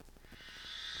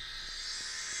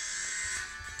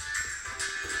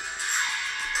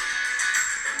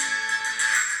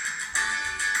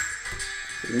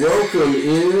Welcome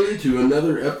in to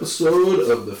another episode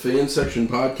of the Fan Section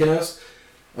Podcast.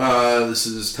 This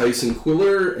is Tyson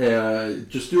Quiller,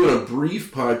 just doing a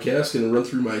brief podcast, going to run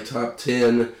through my top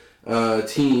 10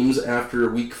 teams after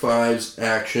Week 5's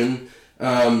action.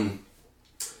 And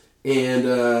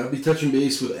I'll be touching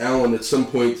base with Alan at some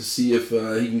point to see if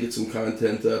he can get some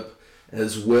content up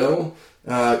as well.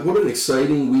 What an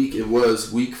exciting week it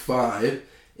was, Week 5.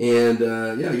 And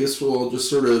I guess we'll just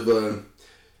sort of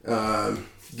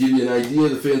give you an idea of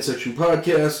the Fan Section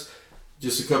Podcast.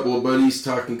 Just a couple of buddies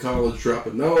talking college,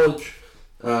 dropping knowledge.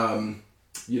 We're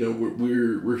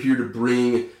here to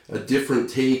bring a different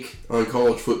take on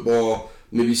college football.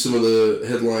 Maybe some of the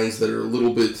headlines that are a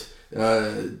little bit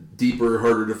deeper,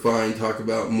 harder to find. Talk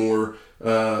about more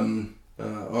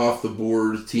off the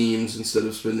board teams instead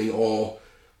of spending all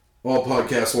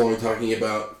podcasts long talking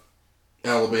about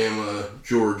Alabama,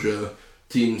 Georgia,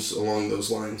 teams along those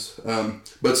lines.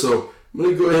 So I'm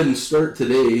going to go ahead and start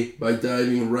today by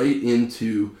diving right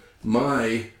into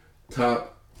my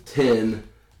top 10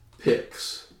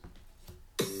 picks.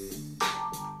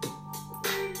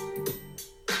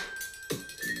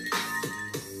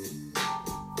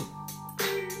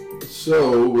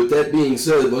 So with that being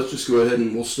said, let's just go ahead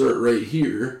and we'll start right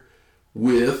here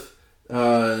with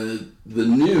the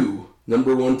new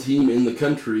number one team in the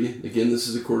country. Again, this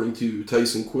is according to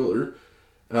Tyson Quiller,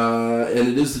 and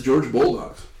it is the Georgia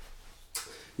Bulldogs.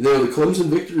 The Clemson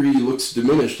victory looks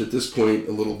diminished at this point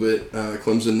a little bit.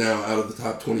 Clemson now out of the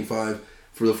top 25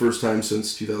 for the first time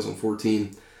since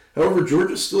 2014. However,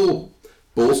 Georgia still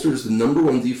bolsters the number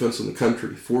one defense in the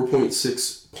country,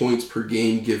 4.6 points per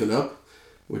game given up,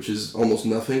 which is almost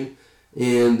nothing.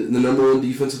 And the number one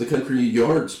defense in the country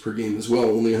yards per game as well,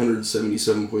 only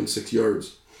 177.6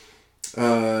 yards.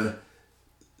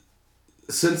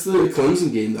 Since the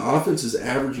Clemson game, the offense is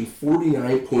averaging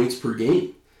 49 points per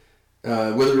game.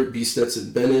 Whether it be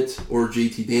Stetson Bennett or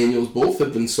JT Daniels, both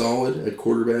have been solid at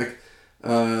quarterback.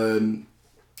 And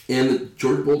the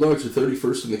Georgia Bulldogs are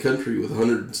 31st in the country with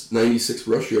 196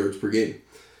 rush yards per game.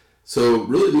 So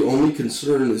really the only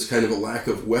concern is kind of a lack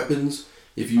of weapons.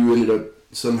 If you ended up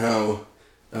somehow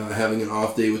having an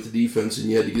off day with the defense and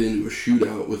you had to get into a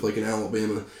shootout with like an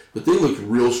Alabama. But they looked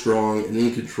real strong and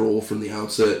in control from the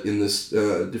outset in this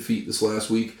defeat this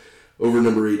last week over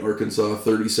number 8 Arkansas,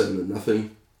 37-0.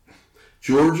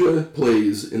 Georgia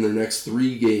plays in their next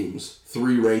 3 games,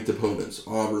 3 ranked opponents,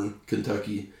 Auburn,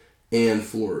 Kentucky, and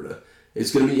Florida.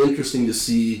 It's going to be interesting to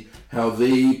see how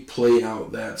they play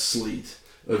out that slate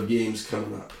of games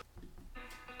coming up.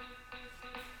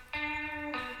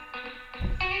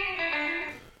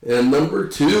 And number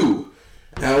 2,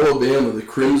 Alabama, the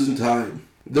Crimson Tide.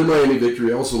 Their Miami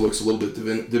victory also looks a little bit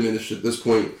diminished at this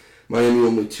point. Miami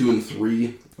only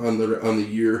 2-3 on the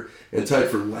year and tied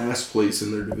for last place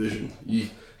in their division. The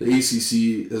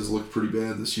ACC has looked pretty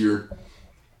bad this year.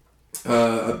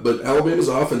 But Alabama's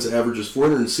offense averages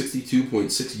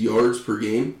 462.6 yards per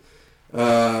game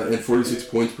and 46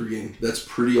 points per game. That's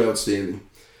pretty outstanding.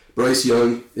 Bryce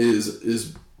Young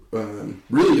is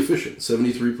really efficient,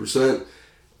 73%,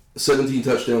 17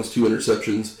 touchdowns, 2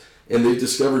 interceptions. And they've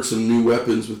discovered some new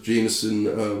weapons with Jameson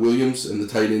Williams and the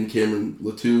tight end Cameron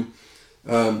Latou.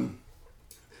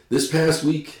 This past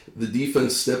week, the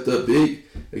defense stepped up big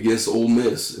against Ole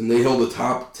Miss, and they held the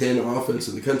top 10 offense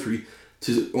in the country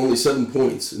to only 7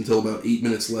 points until about 8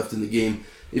 minutes left in the game.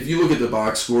 If you look at the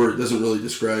box score, it doesn't really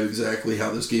describe exactly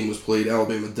how this game was played.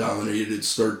 Alabama dominated it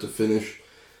start to finish.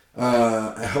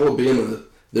 Alabama,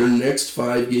 their next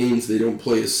 5 games, they don't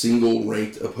play a single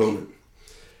ranked opponent.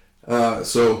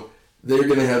 So they're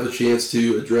going to have a chance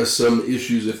to address some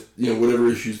issues, whatever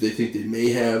issues they think they may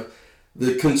have.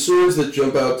 The concerns that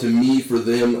jump out to me for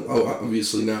them,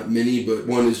 obviously not many, but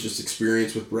one is just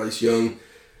experience with Bryce Young.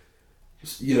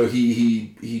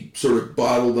 He sort of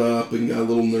bottled up and got a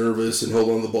little nervous and held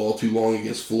on the ball too long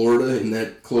against Florida in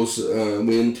that close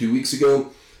win 2 weeks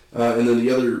ago. And then the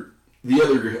other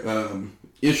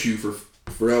issue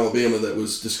for Alabama that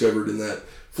was discovered in that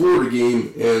Florida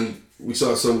game, and we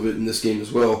saw some of it in this game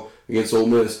as well against Ole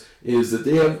Miss, is that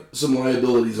they have some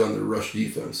liabilities on their rush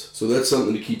defense. So that's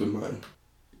something to keep in mind.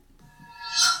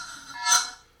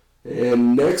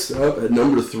 And next up at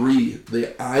number 3,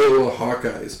 the Iowa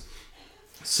Hawkeyes.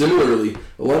 Similarly,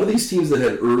 a lot of these teams that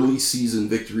had early season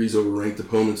victories over ranked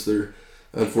opponents, they're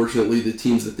unfortunately the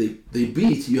teams that they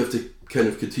beat, you have to kind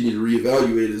of continue to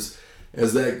reevaluate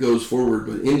as that goes forward.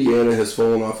 But Indiana has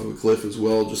fallen off of a cliff as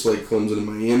well, just like Clemson and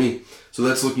Miami. So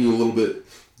that's looking a little bit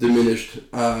diminished.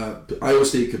 Iowa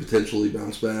State could potentially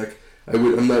bounce back.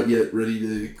 I'm not yet ready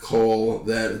to call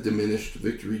that a diminished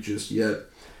victory just yet.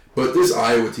 But this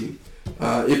Iowa team,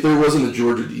 If there wasn't a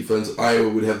Georgia defense, Iowa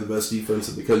would have the best defense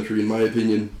in the country, in my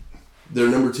opinion. They're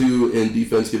number 2 in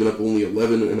defense, giving up only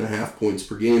 11.5 points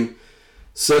per game.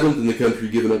 7th in the country,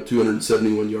 giving up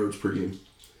 271 yards per game.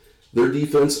 Their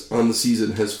defense on the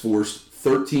season has forced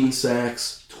 13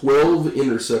 sacks, 12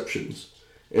 interceptions,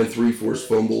 and 3 forced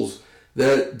fumbles.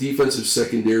 That defensive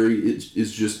secondary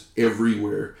is just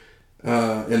everywhere.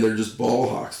 And they're just ball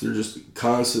hawks. They're just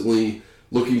constantly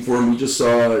looking for him. We just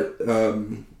saw Taulia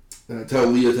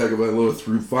Tagovailoa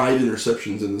threw 5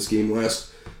 interceptions in this game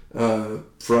last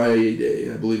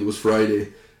Friday. I believe it was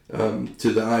Friday.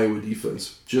 To the Iowa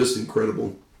defense. Just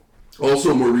incredible.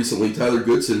 Also, more recently, Tyler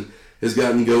Goodson has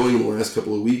gotten going in the last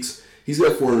couple of weeks. He's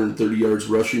got 430 yards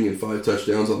rushing and 5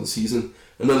 touchdowns on the season.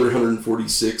 Another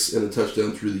 146 and a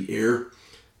touchdown through the air.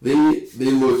 They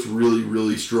looked really,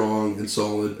 really strong and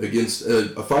solid against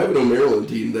a 5-0 Maryland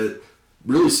team that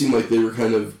really seemed like they were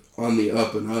kind of on the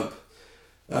up and up.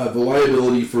 The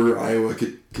liability for Iowa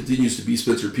continues to be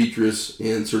Spencer Petras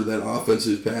and sort of that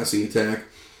offensive passing attack.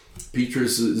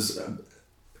 Petras is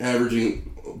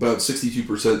averaging about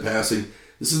 62% passing.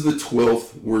 This is the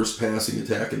 12th worst passing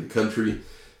attack in the country.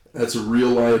 That's a real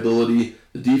liability.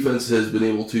 The defense has been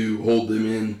able to hold them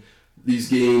in these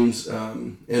games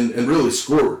and really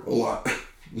score a lot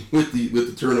with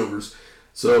the turnovers.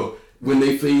 So when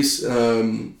they face their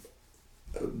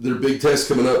big test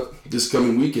coming up this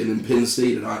coming weekend in Penn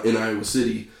State in Iowa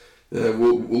City,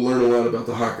 we'll learn a lot about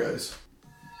the Hawkeyes.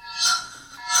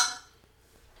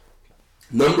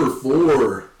 Number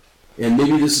 4, and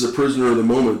maybe this is a prisoner of the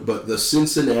moment, but the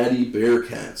Cincinnati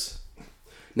Bearcats.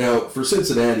 Now, for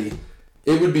Cincinnati,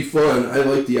 it would be fun. I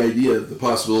like the idea of the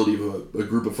possibility of a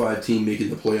group of 5 team making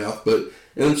the playoff,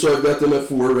 and so I've got them at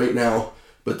 4 right now,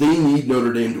 but they need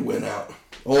Notre Dame to win out.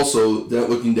 Also,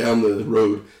 looking down the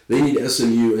road, they need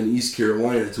SMU and East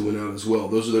Carolina to win out as well.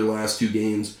 Those are their last 2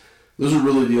 games. Those are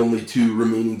really the only 2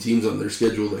 remaining teams on their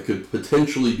schedule that could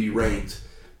potentially be ranked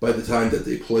by the time that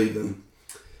they play them.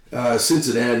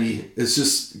 Cincinnati is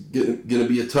just going to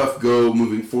be a tough go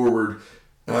moving forward.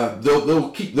 They'll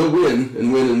win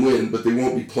and win and win, but they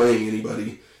won't be playing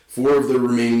anybody. 4 of their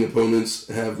remaining opponents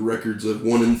have records of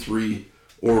 1-3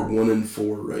 or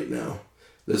 1-4 right now.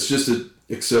 That's just an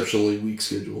exceptionally weak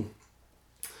schedule.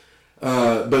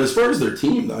 But as far as their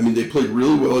team, I mean, they played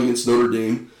really well against Notre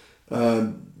Dame.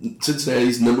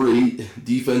 Cincinnati's number 8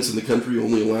 defense in the country,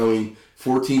 only allowing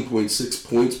 14.6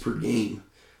 points per game.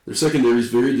 Their secondary is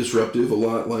very disruptive, a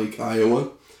lot like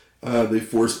Iowa. They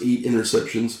forced 8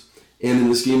 interceptions. And in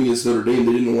this game against Notre Dame,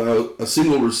 they didn't allow a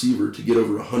single receiver to get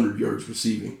over 100 yards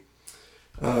receiving.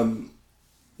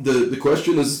 The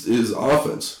question is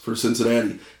offense for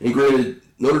Cincinnati. And granted,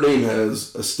 Notre Dame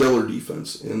has a stellar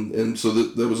defense. And so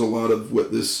that was a lot of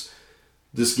what this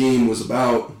game was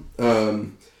about.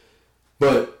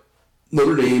 But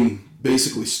Notre Dame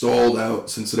basically stalled out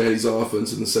Cincinnati's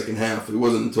offense in the second half. It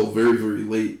wasn't until very, very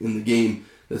late in the game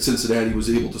that Cincinnati was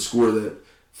able to score that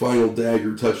final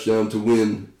dagger touchdown to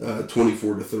win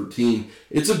 24-13.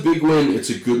 It's a big win.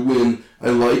 It's a good win. I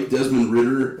like Desmond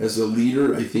Ridder as a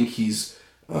leader. I think he's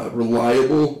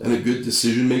reliable and a good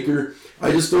decision maker. I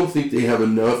just don't think they have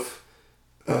enough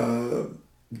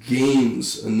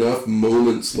games, enough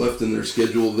moments left in their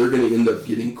schedule. They're going to end up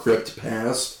getting crept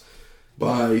past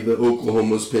by the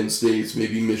Oklahomas, Penn States,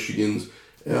 maybe Michigans,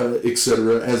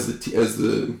 etc. as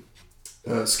the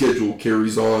schedule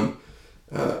carries on.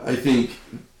 I think,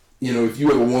 if you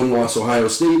have a 1-loss Ohio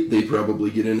State, they probably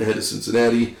get in ahead of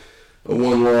Cincinnati. A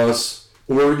 1-loss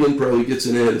Oregon probably gets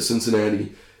in ahead of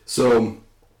Cincinnati. So,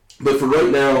 but for right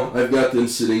now, I've got them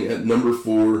sitting at number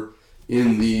 4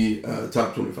 in the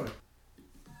top 25.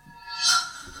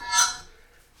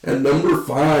 At number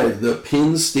 5, the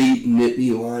Penn State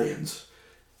Nittany Lions.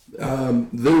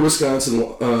 Their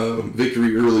Wisconsin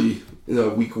victory early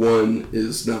week 1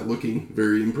 is not looking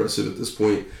very impressive at this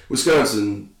point.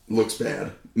 Wisconsin looks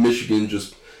bad. Michigan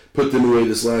just put them away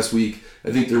this last week.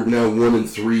 I think they're now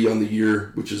 1-3 on the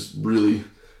year, which is really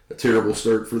a terrible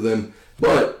start for them.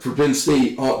 But for Penn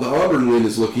State, the Auburn win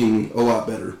is looking a lot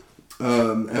better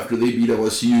after they beat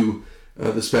LSU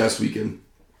this past weekend.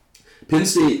 Penn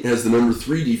State has the number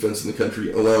 3 defense in the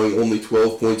country, allowing only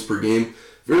 12 points per game.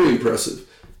 Very impressive.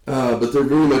 But they're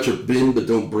very much a bend but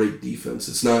don't break defense.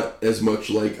 It's not as much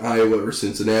like Iowa or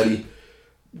Cincinnati.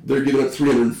 They're giving up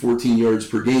 314 yards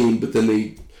per game, but then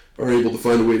they are able to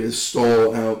find a way to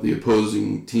stall out the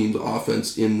opposing team's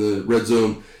offense in the red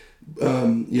zone,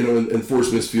 and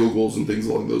force missed field goals and things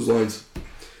along those lines.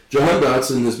 Jahan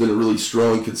Dotson has been a really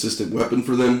strong, consistent weapon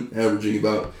for them, averaging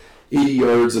about 80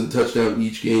 yards and a touchdown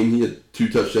each game. He had 2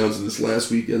 touchdowns in this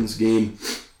last weekend's game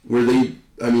where they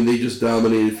they just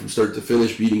dominated from start to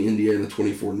finish, beating Indiana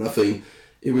 24-0.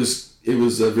 It was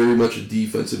very much a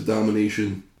defensive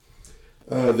domination.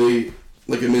 They,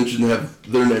 like I mentioned,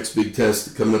 have their next big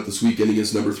test coming up this weekend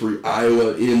against number 3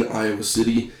 Iowa in Iowa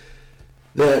City.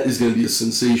 That is going to be a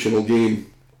sensational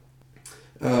game.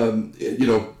 And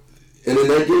in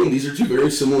that game, these are two very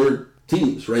similar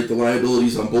teams, right? The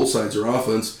liabilities on both sides are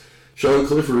offense. Sean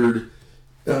Clifford,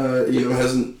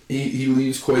 he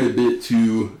leaves quite a bit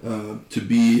to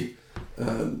be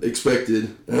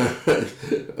expected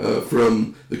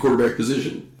from the quarterback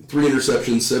position. 3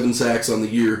 interceptions, 7 sacks on the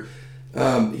year.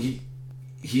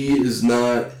 He is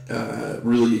not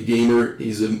really a gamer.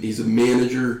 He's a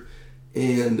manager,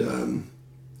 and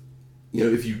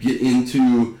if you get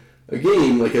into a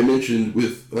game like I mentioned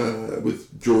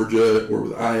with Georgia or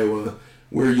with Iowa,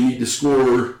 where you need to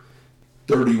score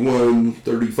 31,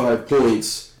 35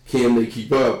 points, can they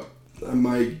keep up?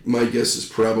 My guess is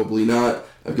probably not.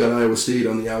 I've got Iowa State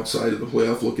on the outside of the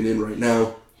playoff looking in right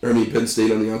now. Penn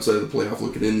State on the outside of the playoff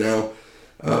looking in now.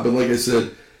 But like I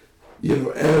said,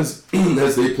 as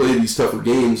they play these tougher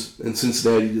games, and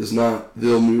Cincinnati does not,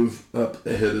 they'll move up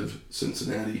ahead of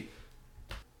Cincinnati.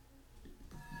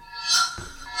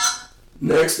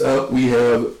 Next up, we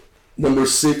have number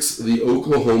 6, the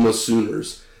Oklahoma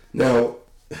Sooners. Now,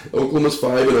 Oklahoma's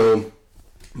 5-0,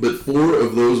 but 4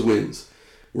 of those wins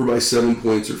were by 7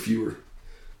 points or fewer.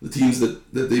 The teams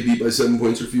that they beat by 7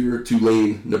 points or fewer: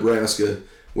 Tulane, Nebraska,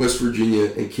 West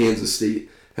Virginia, and Kansas State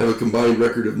have a combined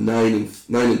record of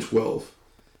 9-12.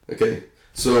 Okay,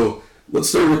 so let's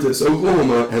start with this.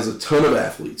 Oklahoma has a ton of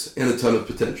athletes and a ton of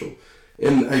potential,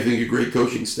 and I think a great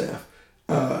coaching staff.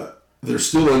 They're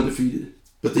still undefeated,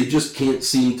 but they just can't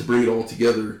seem to bring it all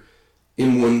together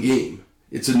in one game.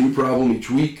 It's a new problem each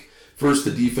week. First, the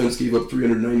defense gave up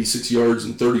 396 yards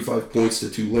and 35 points to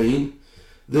Tulane.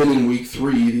 Then in week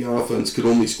 3, the offense could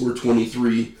only score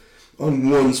 23 on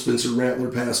one Spencer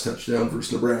Rattler pass touchdown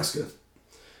versus Nebraska.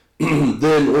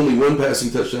 Then only one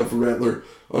passing touchdown for Rattler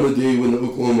on a day when the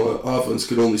Oklahoma offense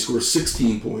could only score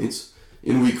 16 points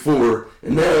in week 4.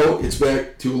 And now it's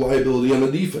back to a liability on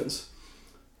the defense.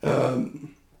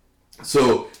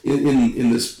 So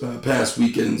in this past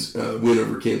weekend's win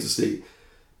over Kansas State,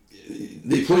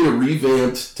 they play a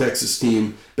revamped Texas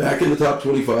team back in the top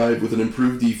 25 with an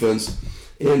improved defense.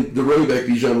 And the running back,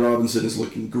 Bijan Robinson, is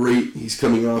looking great. He's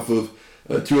coming off of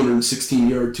a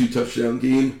 216-yard, 2-touchdown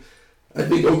game. I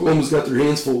think Oklahoma's got their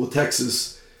hands full with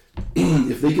Texas.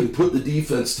 If they can put the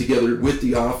defense together with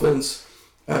the offense,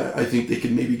 I think they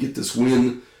can maybe get this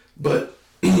win. But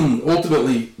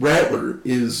ultimately, Rattler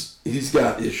he's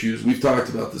got issues. We've talked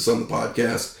about this on the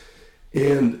podcast.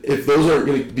 And if those aren't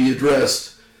going to be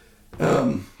addressed,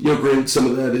 granted, some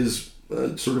of that is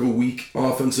sort of a weak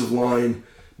offensive line.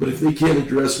 But if they can't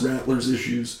address Rattler's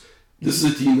issues, this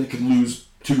is a team that could lose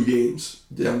 2 games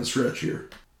down the stretch here.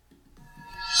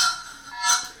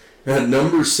 At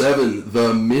number 7,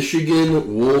 the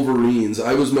Michigan Wolverines.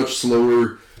 I was much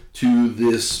slower to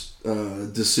this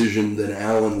decision than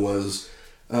Alan was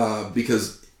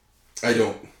because I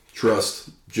don't trust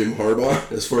Jim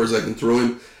Harbaugh as far as I can throw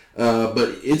him.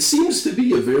 But it seems to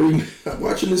be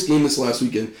watching this game this last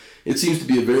weekend, it seems to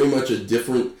be very much a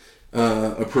different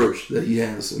approach that he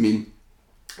has.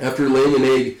 After laying an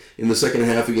egg in the second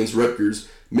half against Rutgers,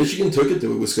 Michigan took it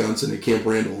to Wisconsin at Camp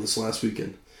Randall this last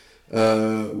weekend.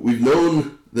 We've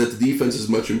known that the defense is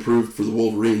much improved for the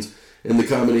Wolverines, and the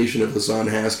combination of Hassan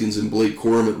Haskins and Blake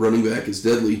Corum at running back is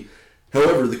deadly.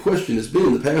 However, the question has been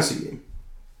in the passing game.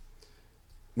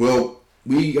 Well,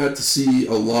 we got to see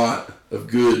a lot of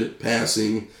good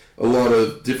passing, a lot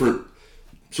of different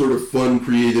sort of fun,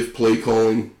 creative play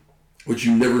calling, which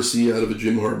you never see out of a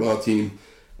Jim Harbaugh team.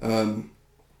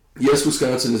 Yes,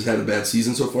 Wisconsin has had a bad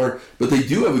season so far, but they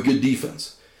do have a good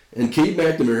defense. And Cade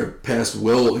McNamara passed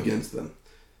well against them.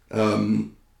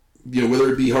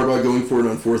 Whether it be Harbaugh going for it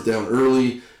on 4th down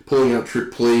early, pulling out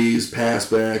trick plays, pass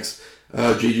backs.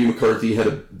 J.J. McCarthy had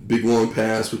a big long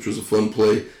pass, which was a fun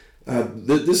play.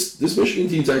 This Michigan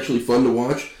team's actually fun to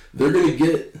watch. They're going to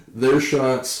get their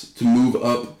shots to move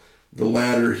up the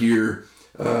ladder here,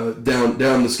 down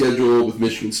the schedule with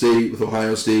Michigan State, with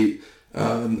Ohio State.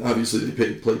 Obviously,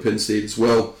 they play Penn State as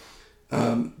well.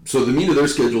 So the meat of their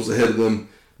schedule's ahead of them.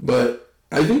 But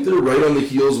I think they're right on the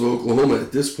heels of Oklahoma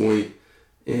at this point,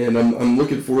 and I'm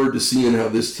looking forward to seeing how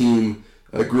this team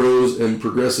grows and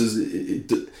progresses.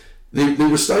 They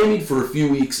were stymied for a few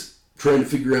weeks trying to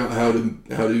figure out how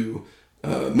to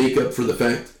make up for the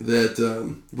fact that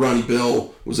Ronnie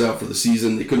Bell was out for the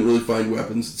season. They couldn't really find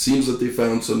weapons. It seems that they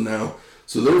found some now.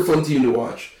 So they're a fun team to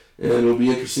watch, and it'll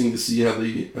be interesting to see how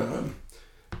they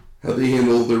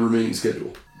handle their remaining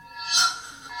schedule.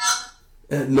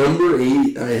 At number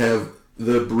 8, I have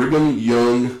the Brigham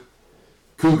Young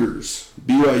Cougars,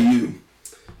 BYU.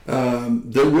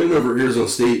 Their win over Arizona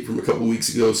State from a couple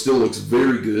weeks ago still looks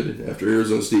very good after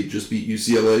Arizona State just beat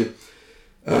UCLA.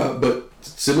 But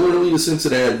similarly to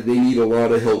Cincinnati, they need a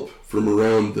lot of help from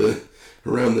around the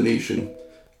nation.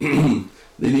 They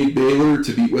need Baylor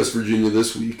to beat West Virginia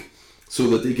this week so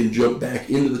that they can jump back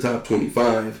into the top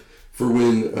 25 for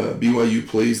when BYU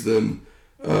plays them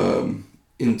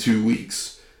in 2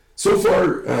 weeks. So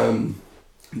far,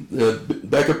 the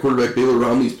backup quarterback Baylor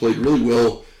Romney's played really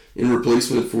well in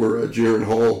replacement for Jaron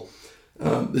Hall.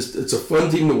 It's a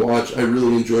fun team to watch. I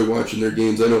really enjoy watching their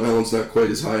games. I know Allen's not quite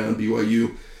as high on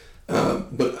BYU,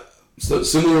 but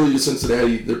similarly to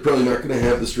Cincinnati, they're probably not going to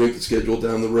have the strength of schedule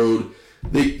down the road.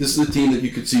 This is a team that you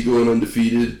could see going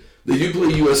undefeated. They do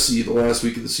play USC the last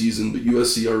week of the season, but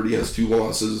USC already has 2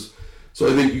 losses. So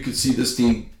I think you could see this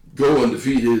team go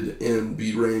undefeated and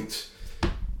be ranked,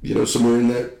 somewhere in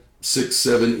that 6,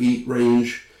 7, 8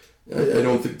 range. I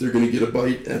don't think they're going to get a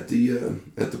bite at the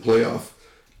playoff,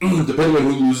 depending on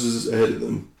who loses ahead of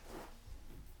them.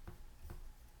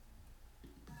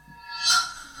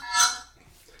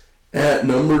 At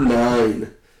number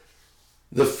 9,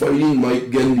 the Fighting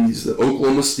Mike Gundy's, the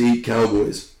Oklahoma State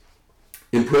Cowboys.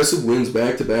 Impressive wins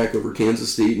back-to-back over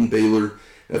Kansas State and Baylor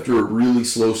after a really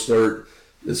slow start.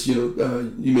 This, you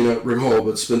may not recall,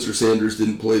 but Spencer Sanders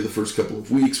didn't play the first couple of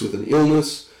weeks with an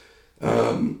illness.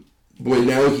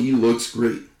 Now he looks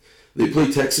great. They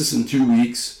play Texas in 2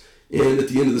 weeks, and at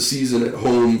the end of the season at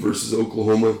home versus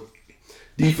Oklahoma.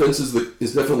 Defense is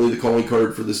definitely the calling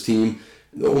card for this team.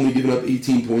 They're only giving up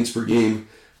 18 points per game.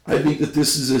 I think that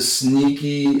this is a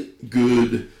sneaky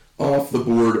good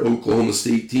off-the-board Oklahoma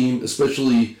State team,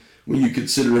 especially when you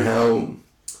consider how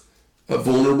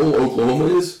vulnerable Oklahoma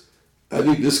is. I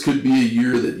think this could be a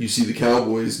year that you see the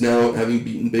Cowboys, now having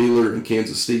beaten Baylor and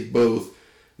Kansas State both,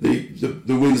 the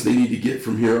wins they need to get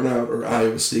from here on out are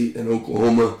Iowa State and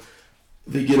Oklahoma.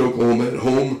 They get Oklahoma at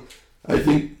home. I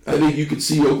think you could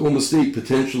see Oklahoma State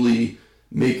potentially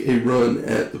make a run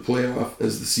at the playoff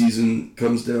as the season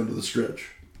comes down to the stretch.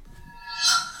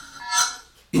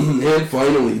 And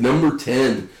finally, number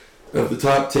 10 of the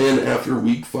top 10 after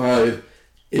week 5,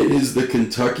 it is the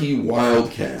Kentucky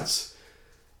Wildcats.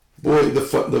 Boy, the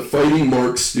Fighting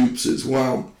Mark Stoopses.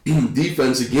 Wow.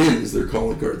 Defense, again, is their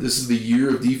calling card. This is the year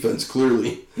of defense,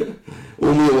 clearly.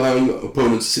 Only allowing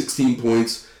opponents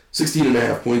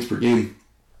 16.5 points per game.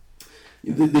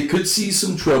 They could see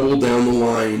some trouble down the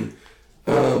line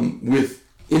with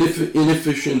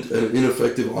inefficient and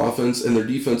ineffective offense, and their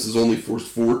defense has only forced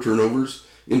 4 turnovers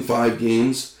in 5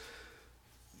 games.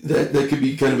 That could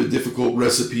be kind of a difficult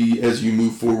recipe as you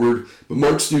move forward. But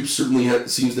Mark Stoops certainly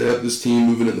seems to have this team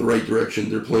moving in the right direction.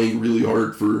 They're playing really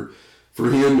hard for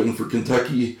him and for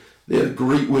Kentucky. They had a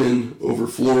great win over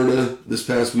Florida this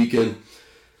past weekend.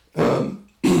 Man,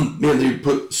 they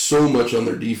put so much on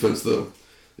their defense, though.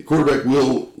 The quarterback,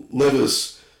 Will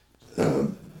Levis,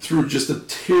 threw just a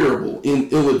terrible,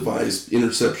 ill-advised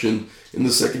interception in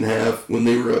the second half when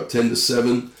they were up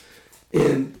 10-7.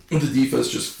 And the defense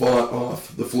just fought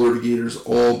off the Florida Gators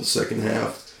all the second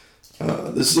half.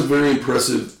 This is a very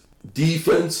impressive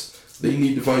defense. They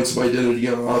need to find some identity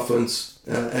on offense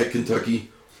at Kentucky.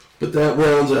 But that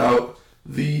rounds out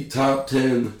the top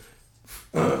 10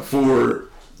 for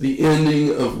the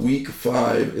ending of Week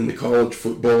 5 in the college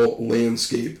football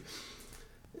landscape.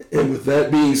 And with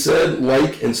that being said,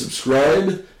 like and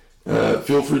subscribe.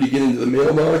 Feel free to get into the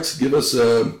mailbox. Give us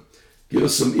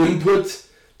some input.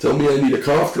 Tell me I need a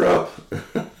cough drop,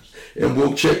 and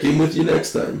we'll check in with you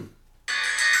next time.